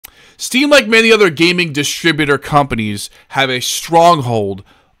Steam, like many other gaming distributor companies, have a stronghold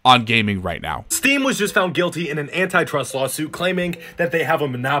on gaming right now. Steam was just found guilty in an antitrust lawsuit claiming that they have a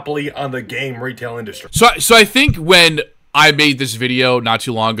monopoly on the game retail industry. So I think when I made this video not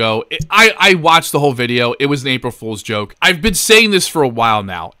too long ago, I watched the whole video. It was an April Fool's joke. I've been saying this for a while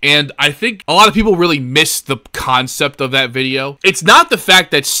now, and I think a lot of people really miss the concept of that video. It's not the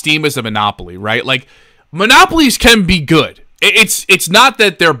fact that Steam is a monopoly, right? Like, monopolies can be good. It's not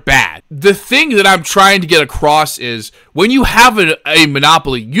that they're bad. The thing that I'm trying to get across is when you have a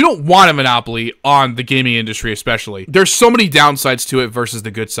monopoly, you don't want a monopoly on the gaming industry especially. There's so many downsides to it versus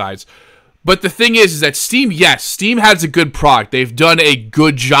the good sides. But the thing is that Steam, yes, Steam has a good product. They've done a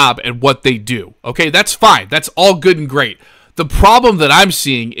good job at what they do. Okay, that's fine. That's all good and great. The problem that I'm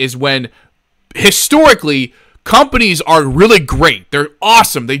seeing is when, historically, companies are really great. They're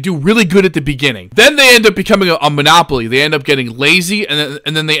awesome. They do really good at the beginning. Then they end up becoming a monopoly. They end up getting lazy, and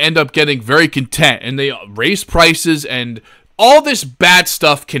then they end up getting very content, and they raise prices, and all this bad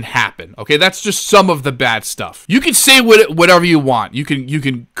stuff can happen. Okay, that's just some of the bad stuff. You can say whatever you want. You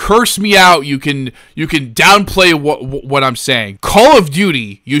can curse me out. You can downplay what I'm saying. Call of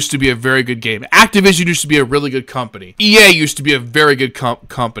Duty used to be a very good game. Activision used to be a really good company. EA used to be a very good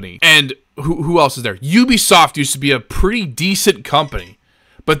company. And who else is there? Ubisoft used to be a pretty decent company.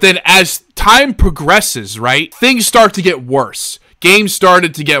 But then as time progresses, right, things start to get worse. Games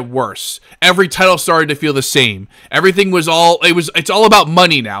started to get worse. Every title started to feel the same. Everything was it's all about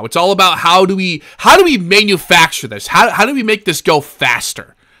money now. It's all about how do we manufacture this? How do we make this go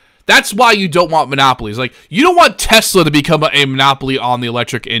faster? That's why you don't want monopolies. Like, you don't want Tesla to become a monopoly on the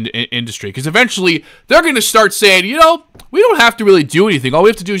electric industry, because eventually they're going to start saying, you know, we don't have to really do anything. All we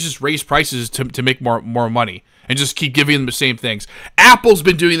have to do is just raise prices to make more money and just keep giving them the same things. Apple's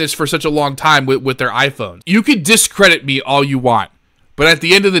been doing this for such a long time with their iPhone. You can discredit me all you want, but at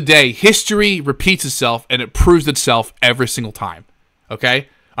the end of the day, history repeats itself and it proves itself every single time. Okay?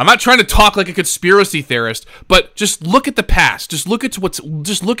 I'm not trying to talk like a conspiracy theorist, but just look at the past. Just look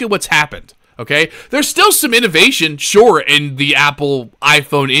at what's happened. Okay? There's still some innovation, sure, in the Apple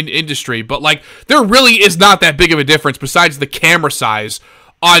iPhone industry, but like there really is not that big of a difference besides the camera size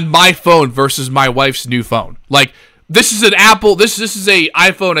on my phone versus my wife's new phone. Like, this is an Apple, this is a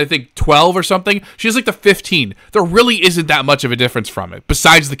iPhone, I think 12 or something. She has like the 15. There really isn't that much of a difference from it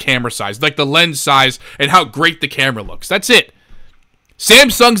besides the camera size, like the lens size and how great the camera looks. That's it.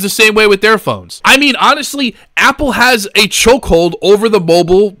 Samsung's the same way with their phones. I mean, honestly, Apple has a chokehold over the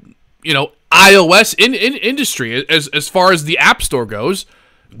mobile, you know, iOS industry as far as the App Store goes.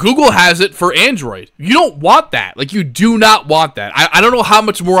 Google has it for Android. You don't want that. Like, you do not want that. I don't know how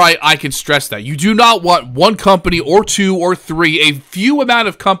much more I can stress that. You do not want one company or two or three, a few amount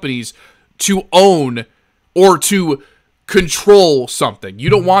of companies to own or to control something. You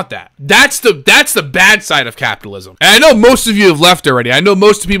don't want that. That's the bad side of capitalism. And I know most of you have left already. I know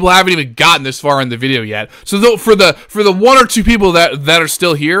most people haven't even gotten this far in the video yet. So for the one or two people that are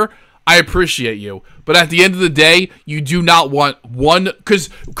still here, I appreciate you. But at the end of the day, you do not want one, because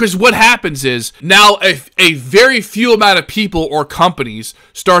what happens is now a very few amount of people or companies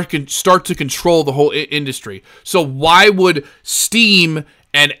start to control the whole industry. So why would Steam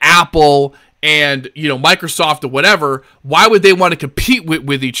and Apple and, you know, Microsoft or whatever, why would they want to compete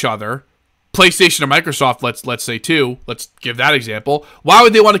with each other? PlayStation or Microsoft, let's say too, let's give that example. Why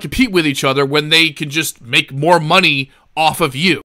would they want to compete with each other when they can just make more money off of you?